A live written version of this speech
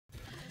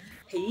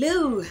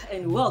Hello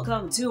and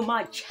welcome to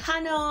my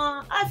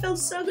channel. I feel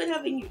so good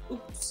having you.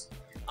 Oops.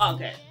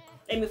 Okay,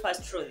 let me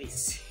first throw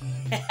this.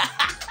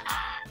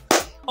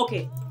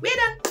 Okay, we're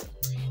done.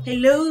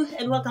 Hello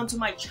and welcome to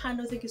my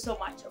channel. Thank you so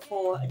much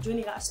for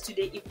joining us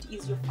today. If it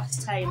is your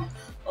first time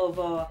of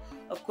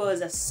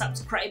course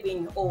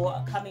subscribing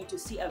or coming to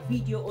see a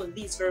video on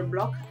this very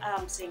blog,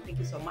 I'm saying thank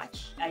you so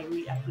much. I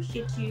really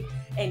appreciate you.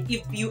 And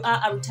if you are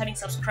a returning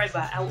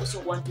subscriber, I also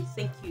want to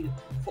thank you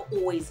for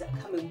always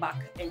coming back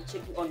and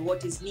checking on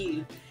what is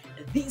new.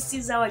 This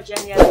is our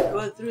journey as we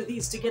go through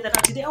this together.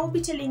 Now today I will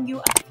be telling you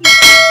a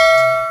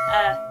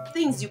few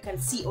things you can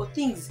see, or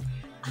things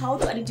how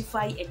to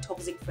identify a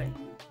toxic friend.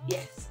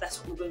 Yes, that's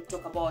what we're going to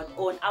talk about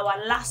on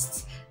our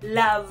last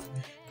Love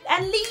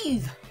and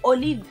Leave or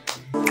Live.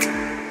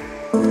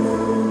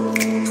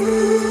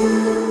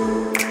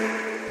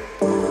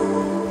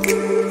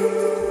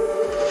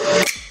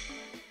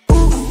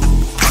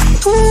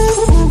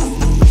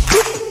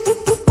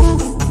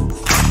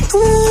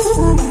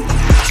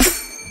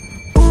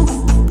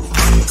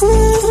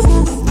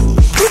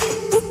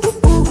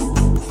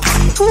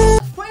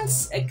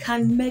 Friends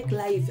can make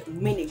life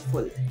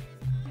meaningful.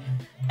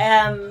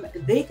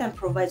 They can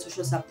provide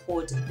social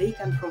support, they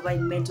can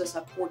provide mental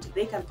support,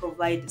 they can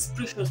provide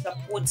spiritual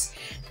support,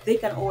 they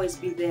can always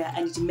be there,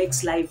 and it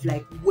makes life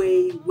like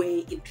way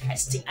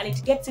interesting. And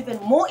it gets even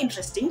more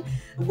interesting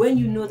when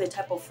you know the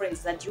type of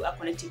friends that you are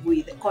connected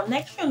with.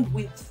 Connection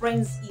with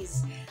friends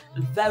is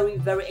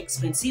very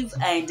expensive,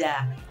 and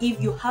if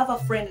you have a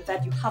friend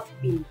that you have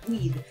been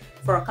with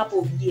for a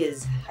couple of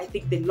years, I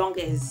think the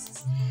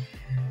longest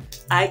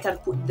I can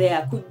put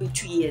there could be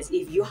 2 years.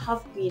 If you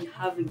have been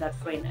having that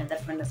friend and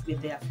that friend has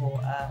been there for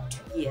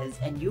 2 years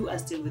and you are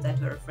still with that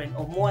very friend,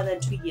 or more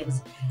than 2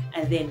 years,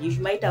 and then you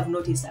might have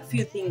noticed a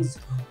few things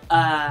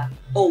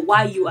or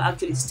why you are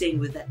actually staying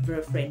with that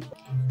very friend.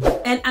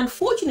 And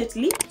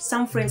unfortunately,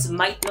 some friends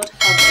might not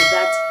have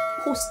that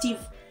positive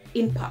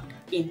impact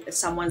in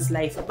someone's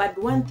life. But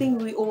one thing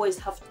we always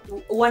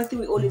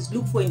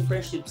look for in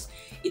friendships,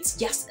 it's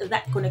just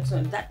that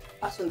connection, that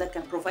person that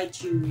can provide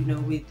you,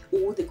 with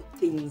all the good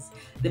things,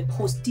 the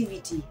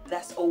positivity.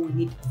 That's all we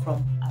need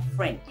from a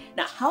friend.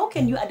 Now, how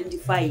can you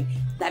identify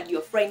that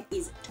your friend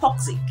is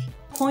toxic?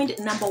 Point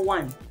number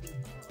one,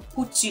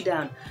 puts you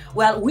down.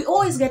 Well, we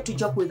always get to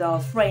joke with our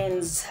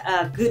friends,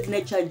 good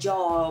nature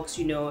jokes,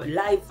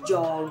 life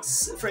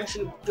jokes,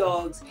 friendship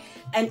jokes,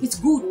 and it's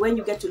good when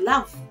you get to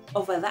laugh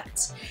over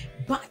that.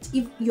 But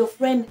if your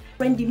friend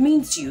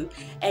demeans you,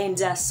 and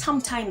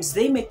sometimes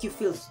they make you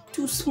feel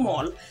too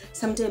small,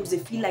 sometimes they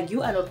feel like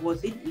you are not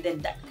worth it, then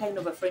that kind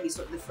of a friend is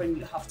not the friend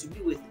you have to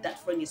be with. That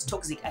friend is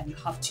toxic and you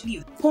have to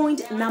leave.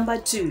 Point number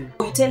two,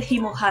 you tell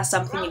him or her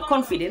something in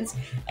confidence,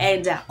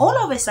 and all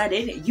of a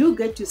sudden you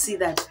get to see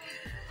that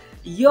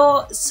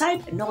your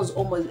side knows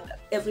almost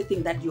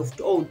everything that you've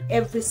told,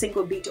 every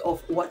single bit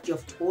of what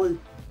you've told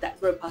that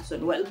very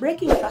person. Well,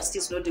 breaking trust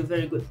is not a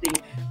very good thing,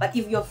 but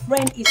if your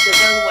friend is the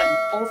very one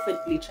often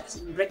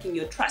breaking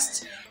your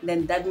trust,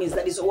 then that means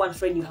that is one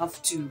friend you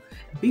have to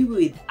be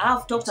with.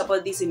 I've talked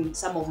about this in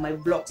some of my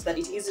blogs, that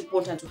it is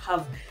important to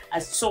have a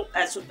support,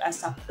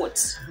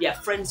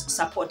 friends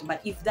support.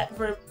 But if that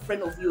very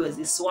friend of yours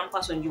is one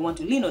person you want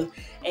to lean on,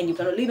 and you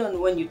cannot lean on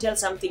when you tell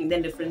something,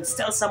 then the friend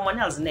tells someone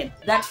else, and then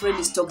that friend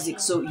is toxic.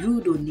 So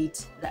you don't need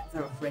that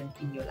very friend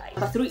in your life.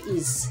 Number three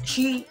is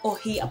she or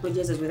he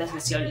apologizes without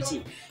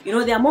sincerity.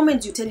 There are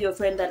moments you tell your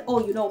friend that, oh,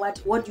 you know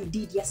what you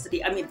did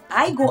yesterday. I mean,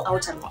 I go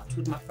out a lot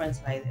with my friends,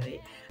 by the way.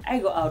 I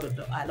go out a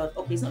lot.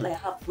 Okay, it's not like I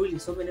have really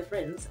so many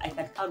friends. I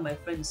can count my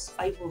friends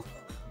five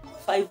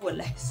or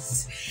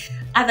less.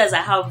 Others,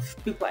 I have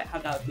people I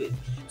hang out with.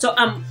 So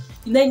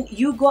then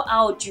you go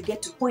out, you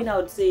get to point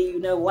out, say,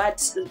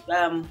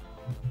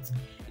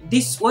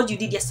 what you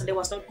did yesterday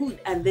was not good,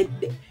 and then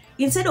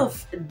instead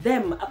of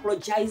them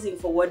apologizing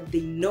for what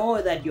they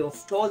know that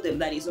you've told them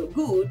that is not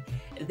good,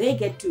 they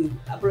get to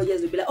apologize.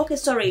 They'll be like, okay,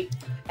 sorry.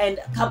 And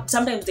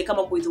sometimes they come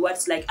up with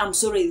words like, I'm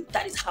sorry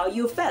that is how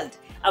you felt.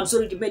 I'm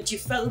sorry to make you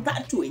feel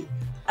that way.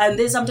 And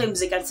then sometimes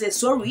they can say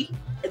sorry,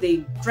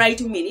 they try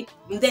to mean it,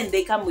 and then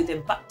they come with a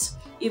but.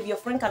 If your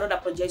friend cannot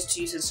apologize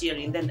to you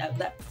sincerely, then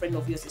that friend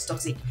of yours is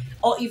toxic.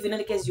 Or if in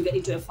any case you get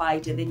into a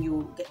fight and then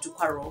you get to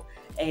quarrel,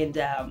 and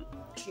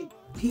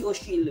he or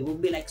she will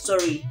be like,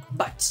 sorry,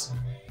 but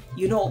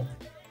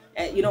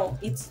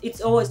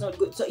it's always not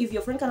good. So if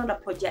your friend cannot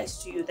apologize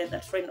to you, then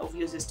that friend of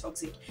yours is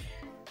toxic.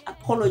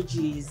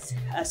 Apologies,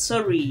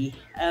 sorry,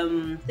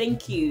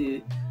 thank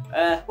you,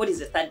 what is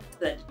the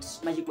third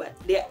magic word?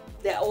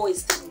 They're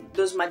always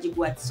those magic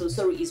words. So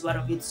sorry is one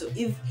of it. So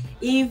if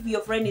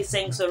your friend is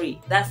saying sorry,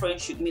 that friend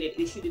should mean it.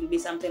 It shouldn't be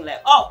something like,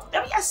 oh,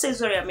 let me just say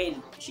sorry, I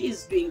mean,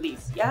 she's doing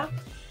this, yeah.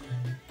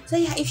 So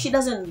yeah, if she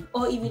doesn't,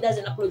 or if he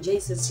doesn't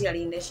apologize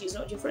sincerely, then she's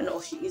not your friend,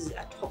 or she is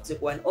a toxic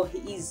one, or he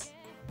is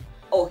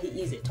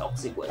a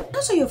toxic one.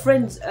 Also, your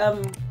friends,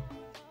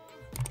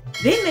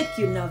 they make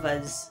you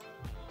nervous.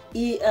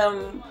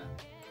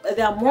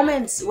 There are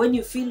moments when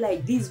you feel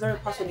like this very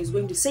person is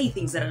going to say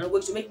things that are not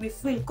going to make me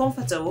feel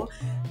comfortable.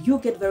 You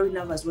get very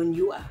nervous when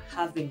you are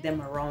having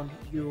them around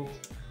you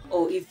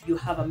or if you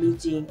have a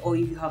meeting, or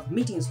if you have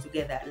meetings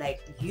together,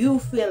 like you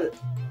feel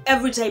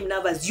every time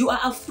nervous, you are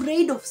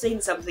afraid of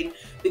saying something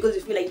because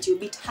you feel like it will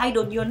be tied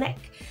on your neck.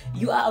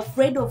 You are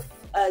afraid of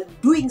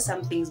doing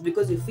some things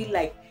because you feel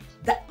like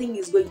that thing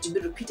is going to be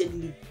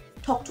repeatedly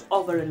talked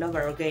over and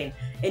over again,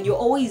 and you're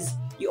always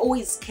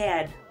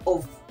scared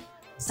of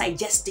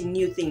suggesting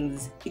new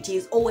things. It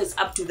is always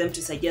up to them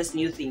to suggest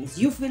new things.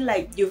 You feel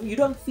like you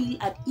don't feel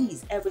at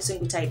ease every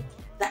single time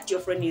that your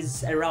friend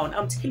is around.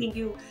 I'm telling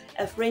you,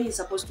 a friend is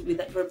supposed to be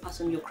that very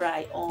person you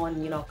cry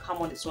on, come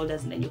on the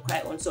shoulders and then you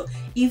cry on. So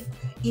if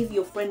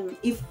your friend,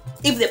 if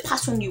the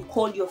person you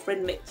call your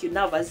friend makes you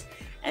nervous,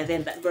 and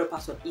then that very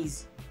person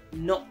is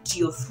not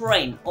your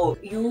friend, or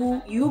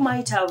you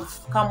might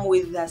have come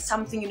with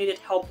something you needed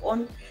help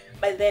on,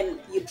 but then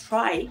you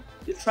try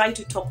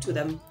to talk to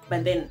them,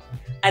 but then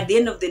at the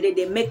end of the day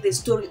they make the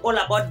story all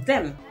about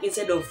them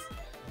instead of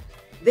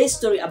their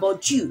story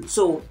about you.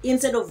 So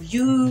instead of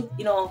you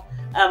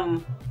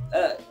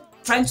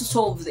trying to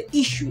solve the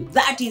issue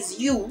that is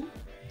you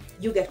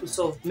get to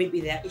solve maybe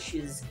their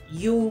issues.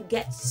 You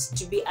get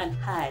to be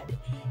unheard.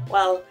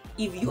 Well,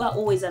 if you are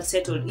always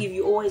unsettled, if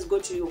you always go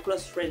to your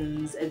close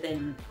friends and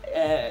then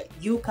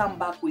you come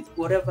back with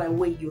whatever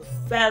way you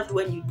felt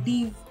when you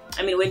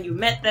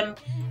met them,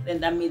 then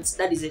that means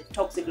that is a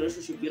toxic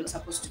relationship you're not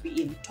supposed to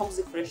be in.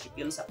 Toxic friendship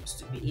you're not supposed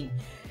to be in.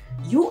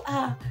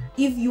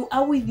 If you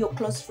are with your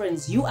close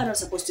friends, you are not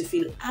supposed to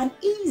feel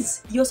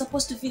unease. You're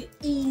supposed to feel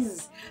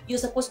ease. You're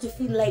supposed to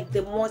feel like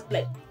the most,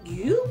 like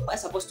you are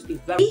supposed to be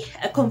very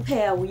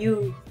compare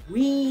you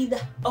with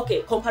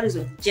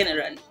comparison.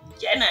 Generally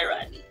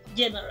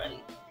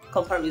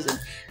comparison.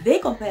 They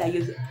compare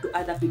you to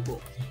other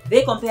people.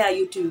 They compare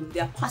you to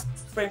their past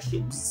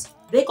friendships.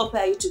 They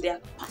compare you to their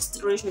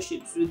past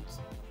relationships with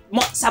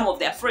some of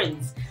their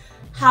friends.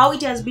 How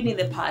it has been in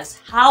the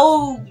past.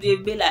 How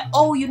they've been like,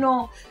 oh,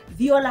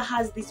 Viola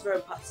has this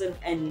very person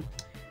and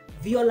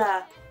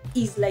Viola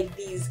is like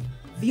this.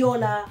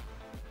 Viola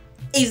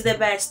is the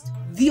best.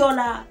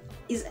 Viola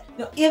is...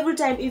 every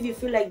time if you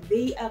feel like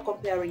they are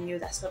comparing you,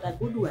 that's not a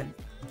good one.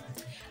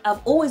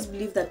 I've always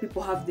believed that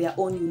people have their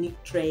own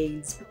unique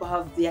traits. People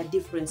have their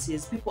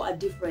differences. People are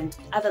different.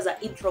 Others are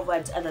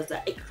introverts. Others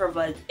are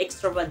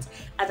extroverts.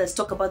 Others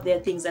talk about their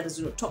things. Others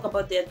don't talk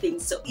about their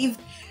things. So if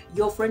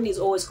your friend is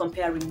always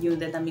comparing you,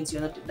 then that means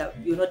you're not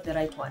the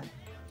right one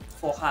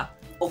for her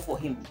or for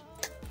him.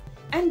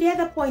 And the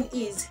other point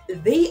is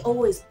they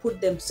always put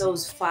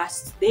themselves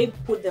first. They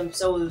put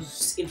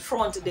themselves in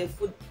front.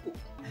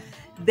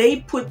 They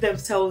put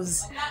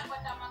themselves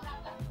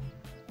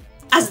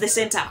as the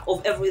center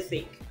of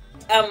everything.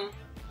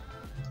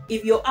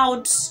 If you're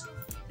out,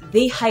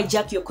 they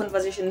hijack your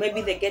conversation.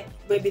 Maybe they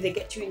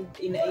get you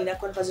in a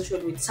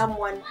conversation with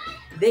someone.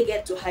 They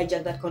get to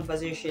hijack that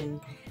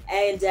conversation.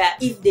 And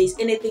if there's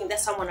anything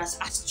that someone has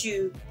asked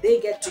you, they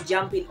get to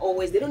jump in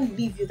always. They don't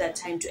give you that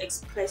time to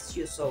express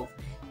yourself.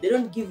 They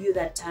don't give you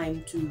that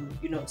time to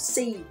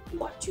say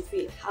what you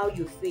feel, how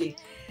you feel.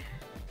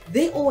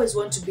 They always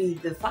want to be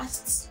the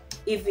first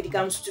if it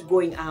comes to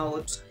going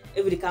out,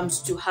 if it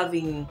comes to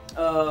having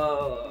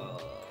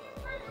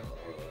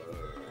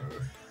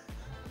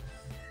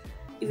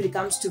if it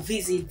comes to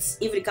visits,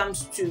 if it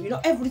comes to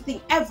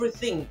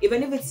everything,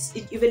 even if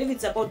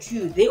it's about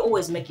you, they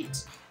always make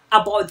it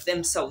about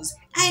themselves.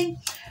 And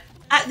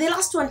the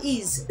last one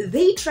is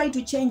they try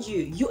to change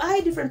you. You are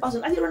a different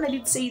person. Earlier on I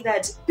did say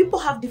that people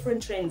have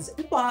different trends.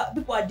 People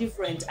are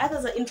different.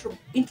 Others are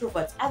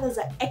introverts, others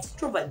are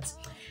extroverts.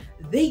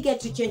 They get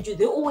to change you.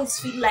 They always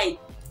feel like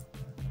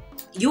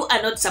you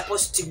are not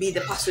supposed to be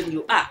the person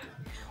you are.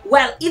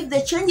 Well, if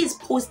the change is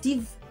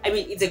positive,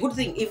 it's a good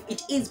thing if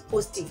it is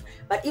positive.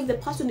 But if the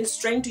person is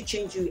trying to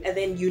change you and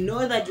then you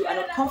know that you are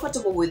not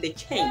comfortable with the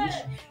change,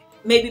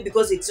 maybe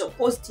because it's not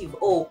positive,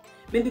 or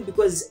maybe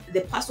because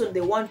the person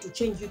they want to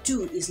change you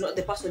to is not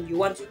the person you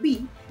want to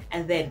be,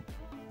 and then,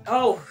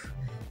 oh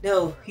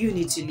no, you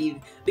need to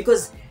leave.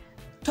 Because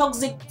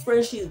toxic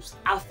friendships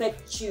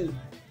affect you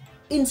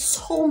in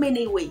so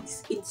many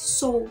ways, in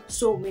so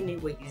many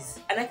ways,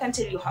 and I can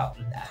tell you how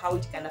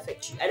it can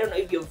affect you. I don't know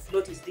if you've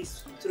noticed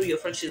this through your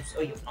friendships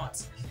or you've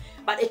not,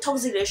 but a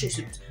toxic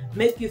relationship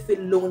makes you feel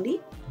lonely,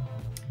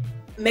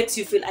 makes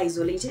you feel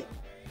isolated,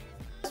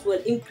 as well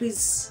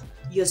increase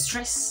your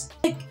stress.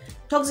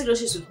 Toxic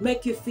relationships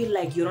make you feel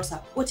like you're not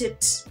supported.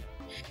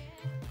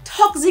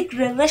 Toxic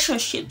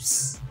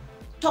relationships,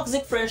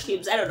 toxic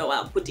friendships, I don't know why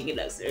I'm putting it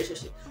as a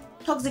relationship.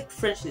 Toxic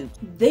friendships,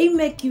 they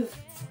make you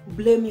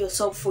blame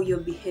yourself for your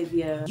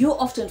behavior. You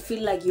often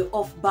feel like you're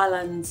off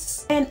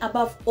balance, and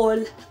above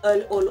all,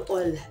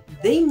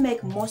 they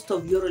make most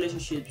of your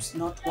relationships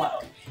not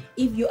work.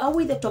 If you are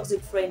with a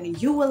toxic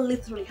friend, you will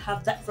literally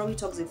have that very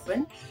toxic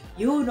friend.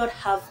 You will not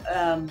have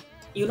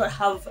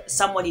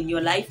someone in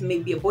your life,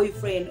 maybe a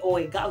boyfriend or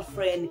a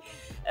girlfriend,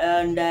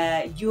 and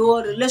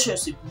your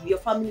relationship with your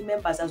family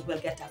members as well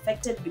get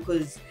affected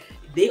because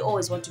they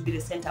always want to be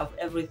the center of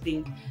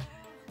everything.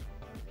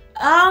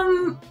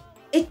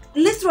 It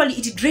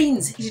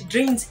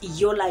drains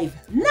your life.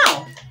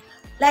 Now,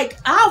 like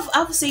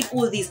I've said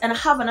all this, and I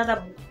have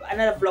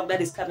another vlog that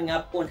is coming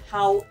up on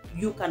how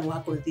you can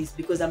work on this,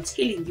 because I'm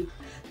telling you,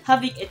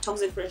 having a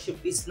toxic friendship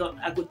is not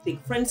a good thing.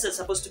 Friends are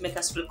supposed to make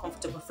us feel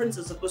comfortable. Friends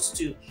are supposed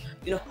to,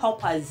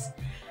 help us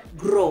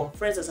grow.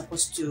 Friends are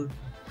supposed to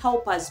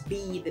help us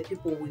be the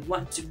people we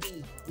want to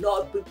be,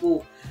 not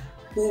people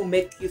who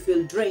make you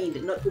feel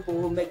drained, not people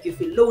who make you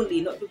feel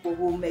lonely, not people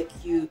who make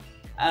you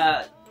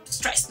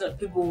stressed, not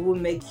people who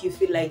make you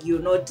feel like you're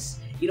not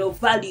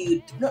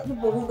valued, not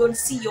people who don't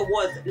see your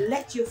worth.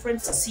 Let your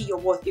friends see your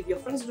worth. If your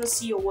friends don't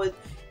see your worth,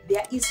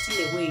 there is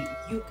still a way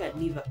you can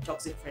live a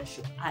toxic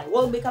friendship. I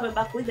will be coming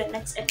back with the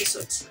next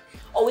episode,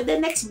 or with the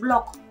next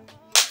vlog,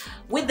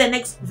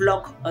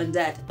 on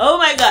that. Oh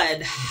my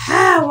god,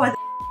 what